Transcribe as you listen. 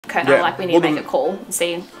Colonel, like we need to make a call and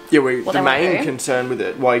see. Yeah, the main concern with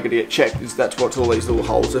it, why you got to get checked, is that's what all these little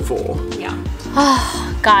holes are for. Yeah.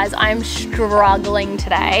 Guys, I'm struggling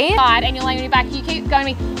today. And you're laying on your back. You keep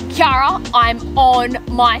going to me, Keiara, I'm on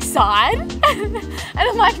my side. And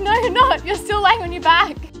I'm like, no, you're not. You're still laying on your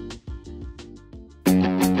back.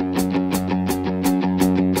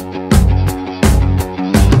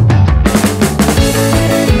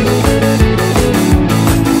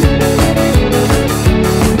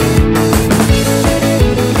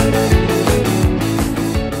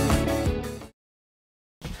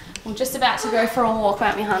 Just about to go for a walk,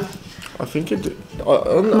 aren't we, hun? I think it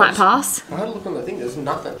might pass. I had a look on the thing, there's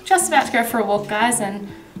nothing. Just about to go for a walk, guys, and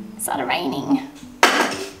it started raining.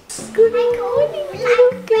 Good morning,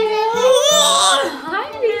 little girl. Hi,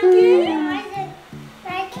 Regan.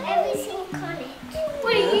 Like everything on it.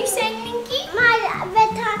 What are you saying, Minky? My red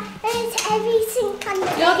car is everything on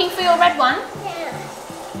it. You're looking for your red one?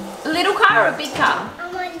 Yeah. A little car or a big car?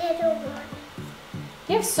 I want little one.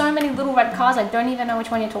 You have so many little red cars, I don't even know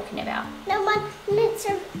which one you're talking about. The one that's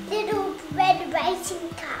a little red racing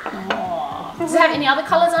car. Oh. Does it have any other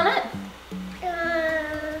colours on it?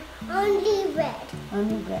 Only red.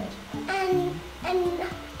 Only red. And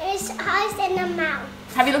its eyes and a mouth.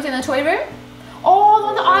 Have you looked in the toy room?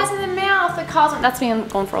 Oh, the eyes and the mouth, the cars. That's been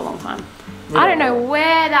gone for a long time. Yeah. I don't know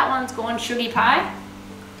where that one's gone, Sugar Pie.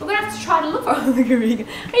 We're gonna have to try to look for it. Look at Regan.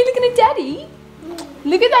 Are you looking at Daddy?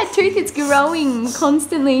 Look at that tooth, it's growing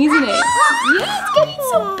constantly, isn't it? Yeah, it's getting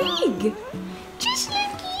so big. Just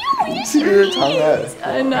like you, yes it is.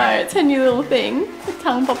 I know, it's a new little thing. The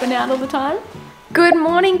tongue popping out all the time. Good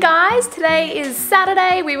morning, guys. Today is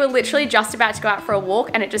Saturday. We were literally just about to go out for a walk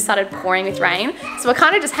and it just started pouring with rain. So we're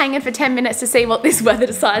kind of just hanging for 10 minutes to see what this weather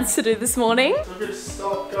decides to do this morning. Look at it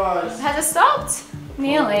stop, guys. Has it stopped?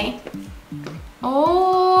 Nearly.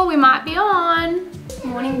 Oh, we might be on.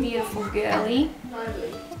 Morning, beautiful girly.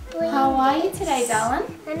 How are you today, darling?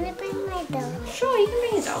 I'm gonna bring my doll. Sure, you can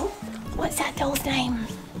bring a doll. What's that doll's name?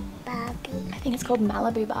 Barbie. I think it's called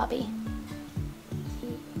Malibu Barbie.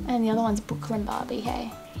 And the other one's Brooklyn Barbie,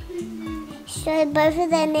 hey? So both of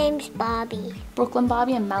their names Barbie. Brooklyn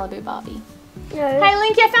Barbie and Malibu Barbie. No. Hey,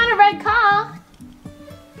 Linky, I found a red car.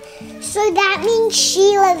 So that means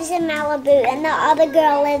she lives in Malibu and the other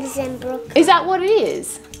girl lives in Brooklyn. Is that what it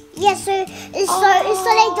is? Yeah, so they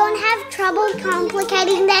don't have trouble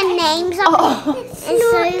complicating their names. Oh. So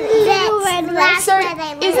that's where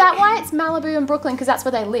they live. Is that why it's Malibu and Brooklyn? Because that's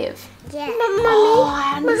where they live? Yeah. Oh,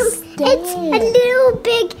 I understand. It's a little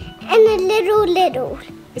big and a little little.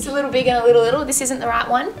 It's a little big and a little little. This isn't the right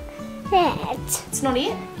one? Yeah. It's not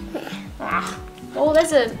it? Ah. Oh,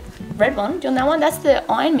 there's a red one. Do you want that one? That's the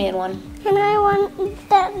Iron Man one. And I want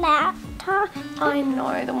the laptop. I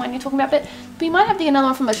know, the one you're talking about, but you might have to get another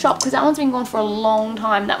one from the shop because that one's been gone for a long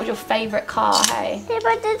time. That was your favourite car, hey? Yeah,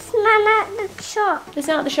 but it's not at the shop. It's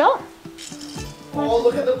not at the shop? Oh,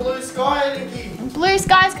 look at the blue sky, Nikki. Blue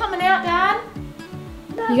sky's coming out, Dad.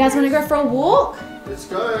 You guys want to go for a walk? Let's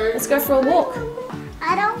go. Let's go for a walk.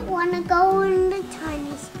 I don't want to go in the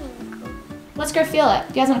tiny sprinkle. Let's go feel it.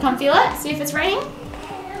 You guys want to come feel it? See if it's raining?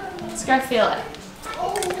 Let's go feel it.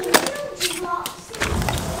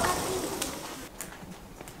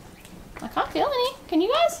 I can't feel any. Can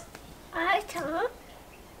you guys? I can't.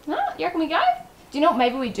 No? You reckon we go? Do you know what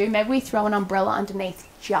maybe we do? Maybe we throw an umbrella underneath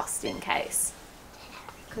just in case.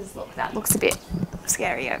 Because look, that looks a bit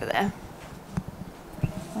scary over there.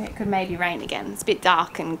 Like it could maybe rain again. It's a bit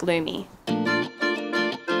dark and gloomy.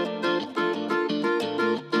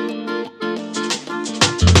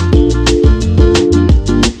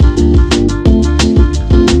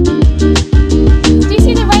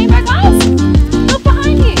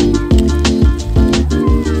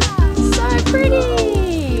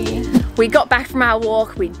 We got back from our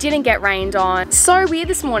walk, we didn't get rained on. So weird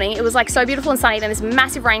this morning, it was like so beautiful and sunny, then this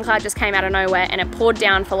massive rain cloud just came out of nowhere and it poured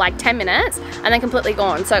down for like 10 minutes and then completely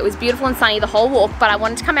gone. So it was beautiful and sunny the whole walk, but I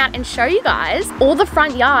wanted to come out and show you guys. All the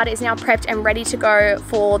front yard is now prepped and ready to go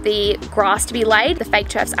for the grass to be laid. The fake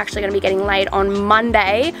turf's actually gonna be getting laid on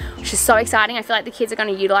Monday, which is so exciting. I feel like the kids are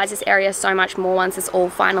gonna utilize this area so much more once it's all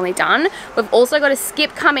finally done. We've also got a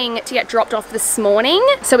skip coming to get dropped off this morning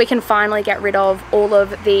so we can finally get rid of all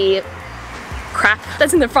of the crap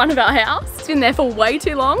that's in the front of our house. It's been there for way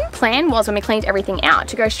too long. Plan was when we cleaned everything out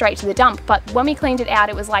to go straight to the dump, but when we cleaned it out,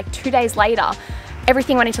 it was like 2 days later.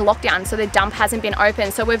 everything went into lockdown, so the dump hasn't been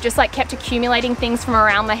open. So we've just like kept accumulating things from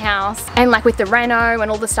around the house, and like with the reno and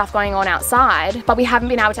all the stuff going on outside, but we haven't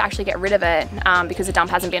been able to actually get rid of it because the dump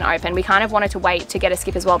hasn't been open. We kind of wanted to wait to get a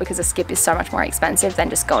skip as well, because a skip is so much more expensive than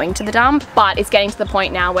just going to the dump. But it's getting to the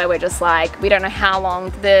point now where we're just like, we don't know how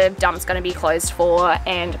long the dump's going to be closed for,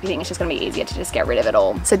 and we think it's just going to be easier to just get rid of it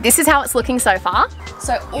all. So this is how it's looking so far.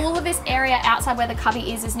 So all of this area outside where the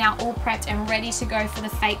cubby is now all prepped and ready to go for the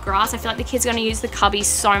fake grass. I feel like the kids are going to use the cubby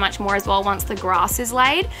so much more as well once the grass is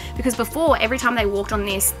laid, because before, every time they walked on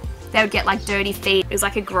this, they would get like dirty feet. It was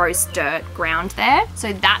like a gross dirt ground there.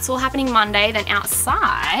 So that's all happening Monday. Then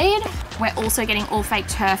outside, we're also getting all fake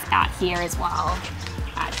turf out here as well.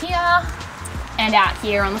 Out here and out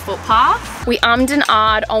here on the footpath. We ummed and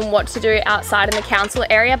ahed on what to do outside in the council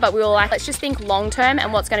area, but we were like, let's just think long term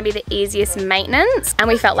and what's going to be the easiest maintenance. And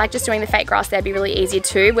we felt like just doing the fake grass there would be really easy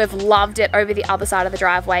too. We've loved it over the other side of the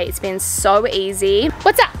driveway. It's been so easy.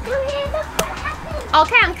 What's up?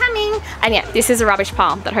 Okay, I'm coming. And yeah, this is a rubbish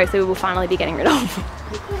pile that hopefully we will finally be getting rid of.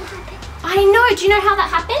 I know, do you know how that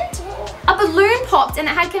happened? A balloon popped and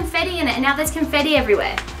it had confetti in it, and now there's confetti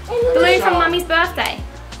everywhere. Balloon from Mummy's birthday.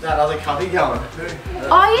 That other cubby going.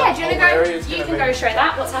 Oh yeah, do you want to go? You can go show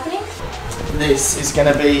that. What's happening? This is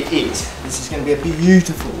going to be it. This is going to be a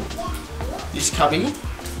beautiful. This cubby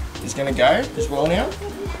is going to go as well now.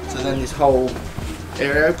 So then this whole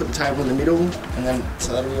area, put the table in the middle, and then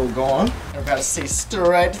so that'll be all gone. We're about to see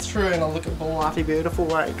straight through and I'll look at Fluffy beautiful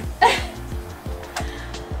lake.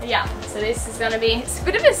 Yeah, so this is going to be, it's a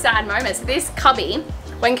bit of a sad moment. So this cubby,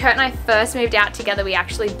 when Kurt and I first moved out together, we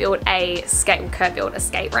actually built Kurt built a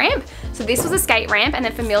skate ramp. So this was a skate ramp, and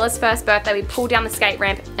then for Mila's first birthday, we pulled down the skate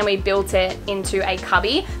ramp and we built it into a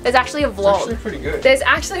cubby. There's actually a vlog. It's actually pretty good. There's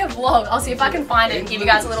actually a vlog. I'll see if I can find it and give you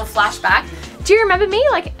guys a little flashback. Do you remember me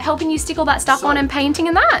like helping you stick all that stuff on and painting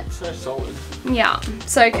and that? So solid. Yeah,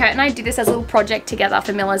 so Kurt and I did this as a little project together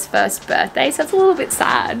for Mila's first birthday, so it's a little bit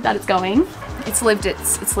sad that it's going. It's lived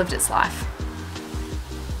its life.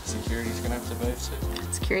 Security's gonna have to move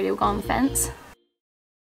soon. Security will go on the fence.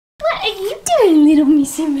 What are you doing, little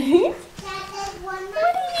Missy Moo?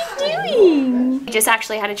 What are you doing? We just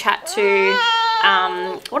actually had a chat to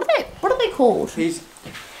what are they called? What are they called? His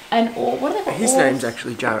name's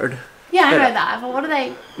actually Jared. Yeah, I know that, but what are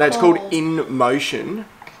they No, it's called In Motion.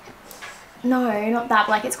 No, not that,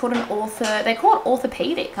 but like it's called an they're called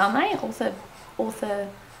orthopedic, aren't they?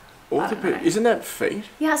 Orthopedic, isn't that feet?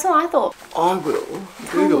 Yeah, that's what I thought. I will.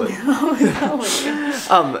 Google it.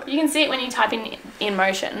 You can see it when you type in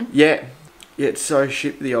motion. Yeah. Yeah, it's so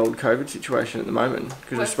shit with the old COVID situation at the moment,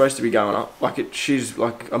 because it's supposed to be going up. Like she's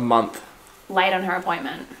like a month late on her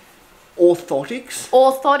appointment. Orthotics?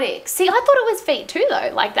 Orthotics. See, I thought it was feet too though.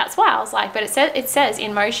 Like that's why I was like, but it says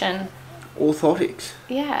in motion. Orthotics?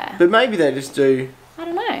 Yeah. But maybe they just do... I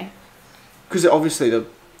don't know. Because obviously the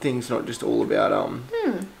thing's not just all about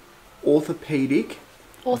orthopedic.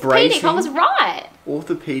 Orthopedic, I was right.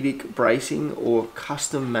 Orthopedic bracing or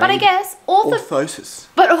custom made. But I guess orthosis.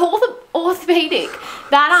 But orthopedic,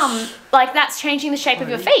 that like that's changing the shape of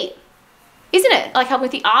your feet, isn't it? Like helping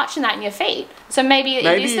with the arch and that in your feet. So maybe it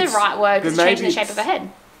is the right word because it's changing the shape of a head.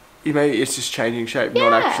 Yeah, maybe it's just changing shape,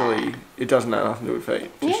 not actually. It doesn't have nothing to do with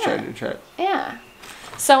feet. Just changing shape. Yeah.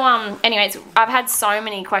 So anyways, I've had so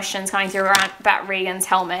many questions coming through about Regan's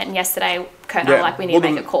helmet, and yesterday Kurt and I were like, we need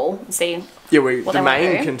to make a call and see. Yeah, the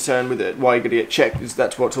main concern with it, why you got to get checked, is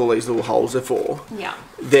that's what all these little holes are for. Yeah.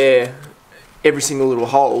 Every single little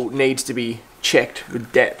hole needs to be checked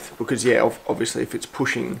with depth, because obviously if it's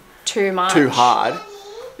pushing too hard,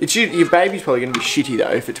 your baby's probably going to be shitty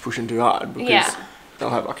though if it's pushing too hard, because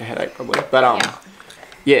they'll have like a headache probably. But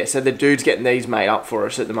yeah, so the dude's getting these made up for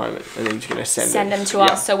us at the moment, and then he's going to send them to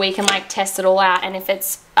us so we can like test it all out. And if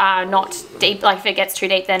it's not deep, like if it gets too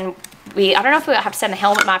deep, then I don't know if we have to send the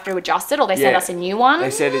helmet, might have to adjust it, or they send us a new one.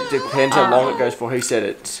 They said it depends how long it goes for. He said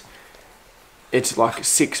it's like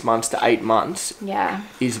 6 months to 8 months. Yeah.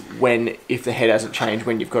 Is when, if the head hasn't changed,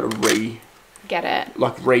 when you've got to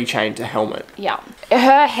re-change the helmet. Yeah.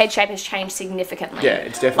 Her head shape has changed significantly. Yeah,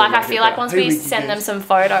 it's definitely. Like I feel like once we send them some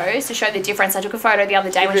photos to show the difference, I took a photo the other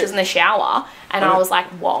day when she was in the shower, and I was like,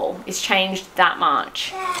 whoa, it's changed that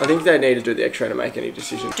much. I think they need to do the X-ray to make any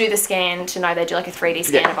decisions. Do the scan to know they do like a 3D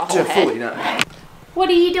scan of a whole head. Fully know. What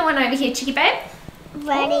are you doing over here, chickie babe?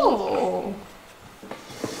 Ready. Oh.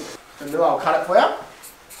 Mila, I'll cut it for you.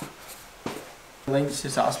 Link's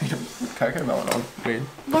just asked me to put coconut melon on. Weird.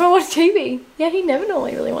 Want to watch TV? Yeah, he never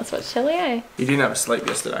normally really wants to watch telly, eh? He didn't have a sleep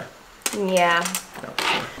yesterday. Yeah. No.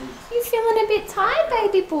 You feeling a bit tired,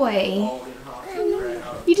 baby boy?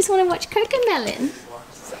 You just want to watch Cocomelon?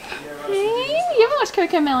 You haven't watched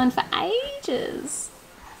Cocomelon for ages. changes.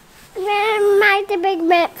 I made a big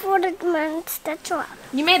map for the monster truck.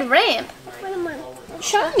 You made a ramp? For the monster.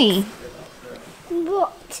 Show me.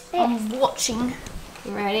 Watch it. I'm watching.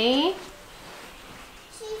 You ready?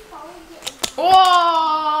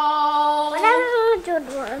 Whoa! That was a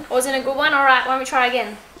good one. Wasn't a good one? Alright, why don't we try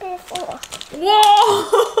again? Before.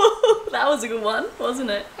 Whoa! That was a good one, wasn't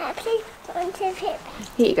it? Please don't tip it.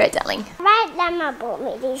 Here you go, darling. Right, Grandma bought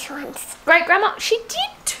me these ones. Great grandma, she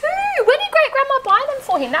did too. When did great grandma buy them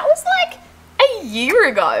for him? That was like a year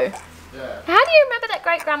ago. Yeah. How do you remember that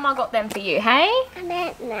great grandma got them for you, hey?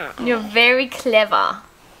 I don't know. You're very clever.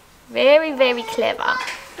 Very, very clever.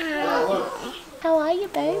 How are you,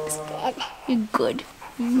 babes? Good. You're good.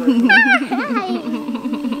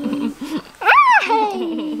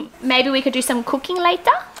 Maybe we could do some cooking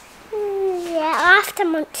later? Yeah, after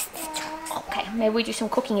monster truck. Okay, maybe we do some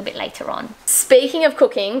cooking a bit later on. Speaking of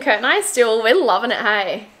cooking, Kurt and I we're loving it,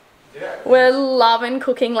 hey? Yeah. We're loving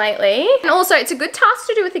cooking lately. And also, it's a good task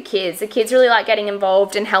to do with the kids. The kids really like getting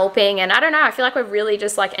involved and helping, and I don't know, I feel like we're really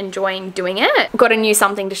just like enjoying doing it. Got a new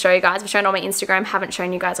something to show you guys. I've shown it on my Instagram, haven't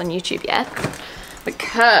shown you guys on YouTube yet. But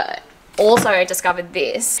Kurt also discovered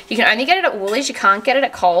this. You can only get it at Woolies, you can't get it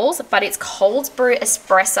at Coles, but it's cold brew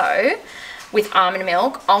espresso with almond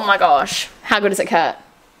milk. Oh my gosh, how good is it, Kurt?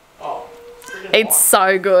 Oh, it's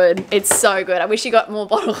so good. It's so good. I wish you got more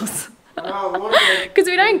bottles. Because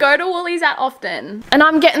we don't go to Woolies that often. And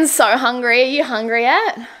I'm getting so hungry. Are you hungry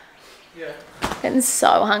yet? Yeah. Getting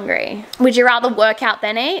so hungry. Would you rather work out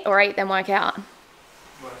than eat, or eat then work out?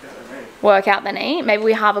 Work out than eat. Work out than eat? Maybe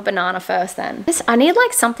we have a banana first then. I need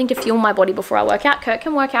like something to fuel my body before I work out. Kurt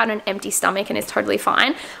can work out on an empty stomach and it's totally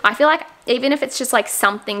fine. I feel like even if it's just like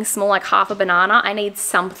something small, like half a banana, I need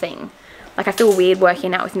something. Like I feel weird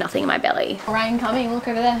working out with nothing in my belly. Rain coming, look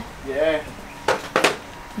over there. Yeah.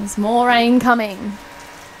 There's more rain coming.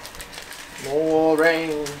 More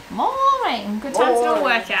rain. More rain. Good time to do a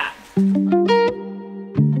workout.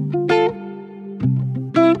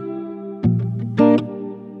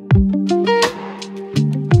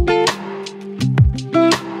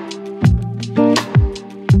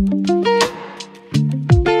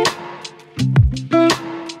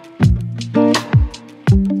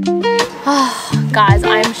 Guys,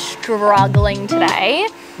 I'm struggling today.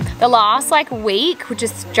 The last like week, we're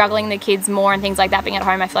just juggling the kids more and things like that, being at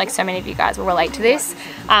home. I feel like so many of you guys will relate to this.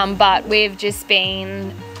 But we've just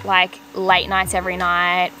been like late nights every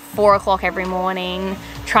night, 4 o'clock every morning,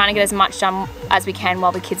 trying to get as much done as we can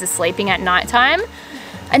while the kids are sleeping at nighttime.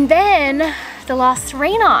 And then the last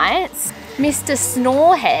 3 nights, Mr.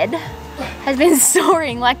 Snorehead has been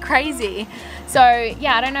snoring like crazy. So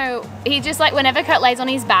yeah, I don't know. He just like, whenever Kurt lays on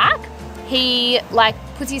his back, he like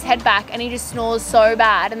puts his head back and he just snores so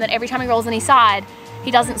bad, and then every time he rolls on his side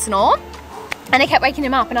he doesn't snore, and I kept waking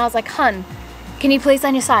him up and I was like, hun, can you please lay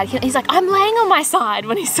on your side? He's like, I'm laying on my side,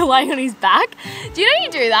 when he's still laying on his back. Do you know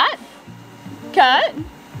you do that, Kurt?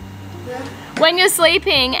 Yeah. When you're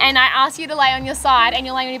sleeping and I ask you to lay on your side and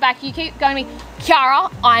you're laying on your back, you keep going to me, Keiara,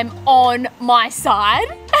 I'm on my side.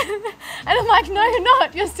 And I'm like, no you're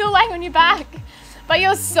not, you're still laying on your back. But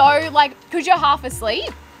you're so like, because you're half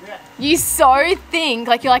asleep, yeah. You so think,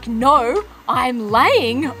 like you're like, no, I'm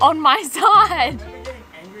laying on my side.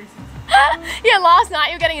 Yeah, last night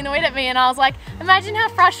you were getting annoyed at me and I was like, imagine how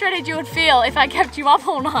frustrated you would feel if I kept you up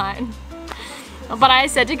all night. But I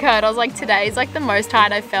said to Kurt, I was like, today's like the most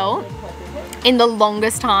tired I've felt in the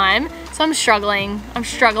longest time. So I'm struggling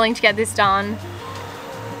to get this done.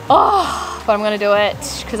 Oh, but I'm gonna do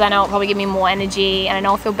it because I know it'll probably give me more energy and I know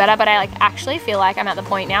I'll feel better, but I like actually feel like I'm at the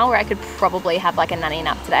point now where I could probably have like a nanny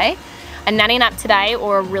nap today. A nanny nap today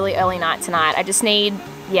or a really early night tonight. I just need,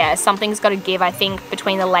 yeah, something's got to give, I think,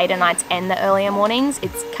 between the later nights and the earlier mornings.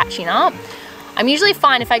 It's catching up. I'm usually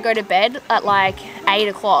fine if I go to bed at like 8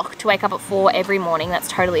 o'clock to wake up at 4 every morning. That's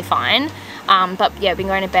totally fine. But yeah, I've been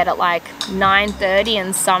going to bed at like 9:30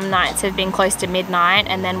 and some nights have been close to midnight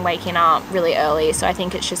and then waking up really early. So I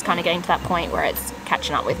think it's just kind of getting to that point where it's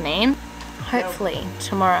catching up with me. Hopefully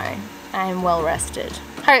tomorrow I am well rested.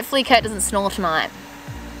 Hopefully Kurt doesn't snore tonight.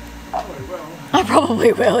 I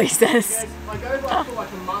probably will, he says. I go like for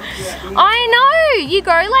like a month without doing it. I know! You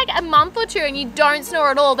go like a month or 2 and you don't snore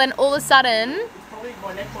at all, then all of a sudden... Probably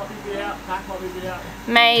my neck might be a bit out, back might be a bit out.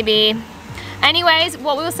 Maybe. Anyways,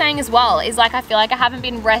 what we were saying as well is like I feel like I haven't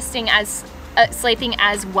been resting as... sleeping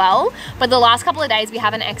as well, but the last couple of days we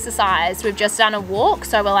haven't exercised. We've just done a walk,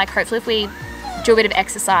 so we're like, hopefully if we do a bit of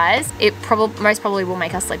exercise, it most probably will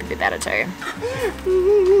make us sleep a bit better too.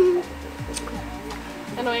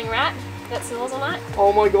 Annoying rat that snores all night.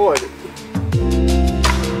 Oh my god.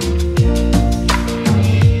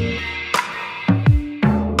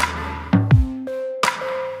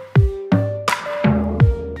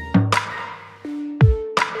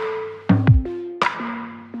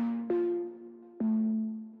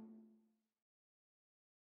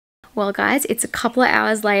 Well guys, it's a couple of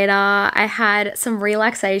hours later. I had some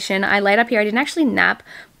relaxation. I laid up here. I didn't actually nap,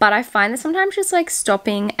 but I find that sometimes just like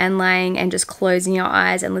stopping and laying and just closing your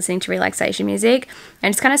eyes and listening to relaxation music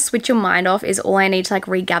and just kind of switch your mind off is all I need to like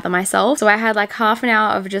regather myself. So I had like half an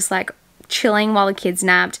hour of just like chilling while the kids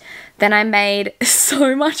napped. Then I made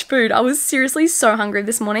so much food. I was seriously so hungry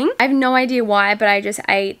this morning. I have no idea why, but I just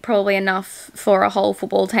ate probably enough for a whole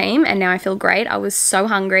football team and now I feel great. I was so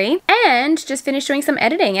hungry and just finished doing some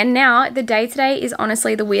editing, and now the day today is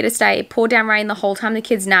honestly the weirdest day. It poured down rain the whole time the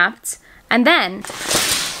kids napped, and then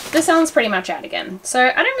the sun's pretty much out again. So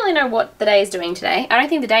I don't really know what the day is doing today. I don't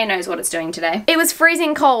think the day knows what it's doing today. It was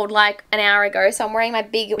freezing cold like an hour ago, so I'm wearing my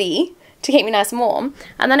big hoodie to keep me nice and warm,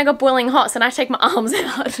 and then it got boiling hot, so now I take my arms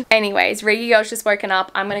out. Anyways, Reggie girl's just woken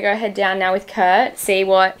up. I'm gonna go head down now with Kurt, see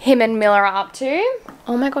what him and Mila are up to.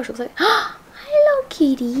 Oh my gosh, looks like, hello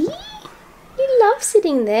kitty. You love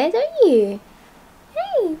sitting there, don't you?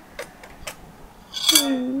 Hey.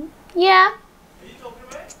 Yeah. Are you talking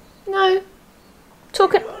to me? No.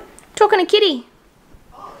 Talking to kitty.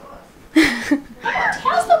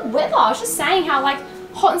 How's the weather? I was just saying how like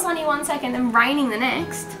hot and sunny one second and raining the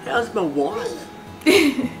next. How's my wife?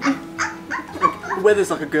 The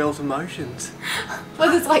weather's like a girl's emotions.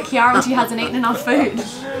 Weather's like Keiara when she hasn't eaten enough food.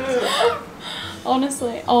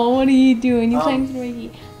 Honestly. Oh, what are you doing? You're playing with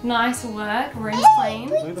Reggie. Nice work. Room's clean.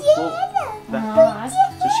 Look at the floor. Nice.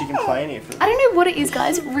 So she can play in here. I don't know what it is,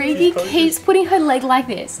 guys. Reggie keeps putting her leg like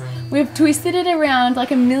this. We've twisted it around like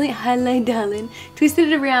a million. Hello, darling.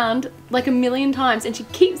 Twisted it around like a million times, and she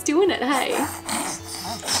keeps doing it. Hey.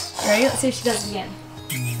 Ready? Let's see if she does it again.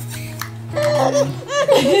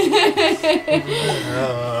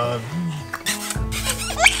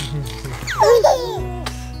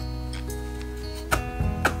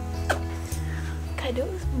 Can I do it?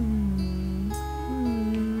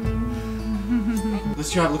 Let's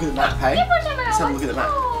try and look at the map, hey? Let's have a look at the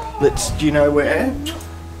map. Do you know where?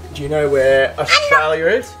 Do you know where Australia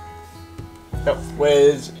is? No,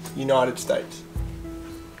 where's United States?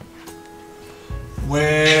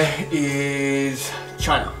 Where is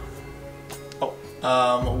China?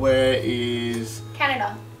 Oh, where is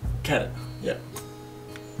Canada. Canada? Yeah.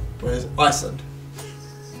 Where's Iceland?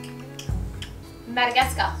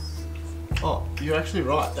 Madagascar. Oh, you're actually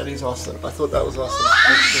right. That is Iceland. I thought that was Iceland.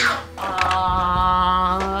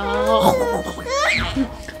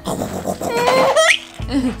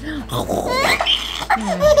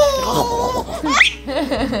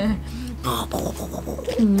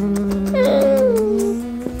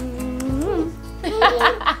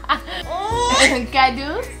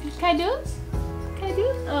 Kadoos? Kadoos?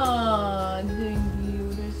 Kadoos? Oh, thank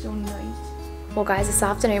you. They're so nice. Well guys, this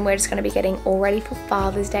afternoon we're just going to be getting all ready for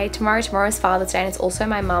Father's Day. Tomorrow's Father's Day, and it's also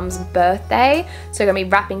my mum's birthday. So we're going to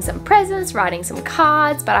be wrapping some presents, writing some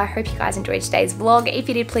cards, but I hope you guys enjoyed today's vlog. If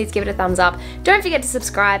you did, please give it a thumbs up. Don't forget to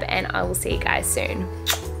subscribe, and I will see you guys soon.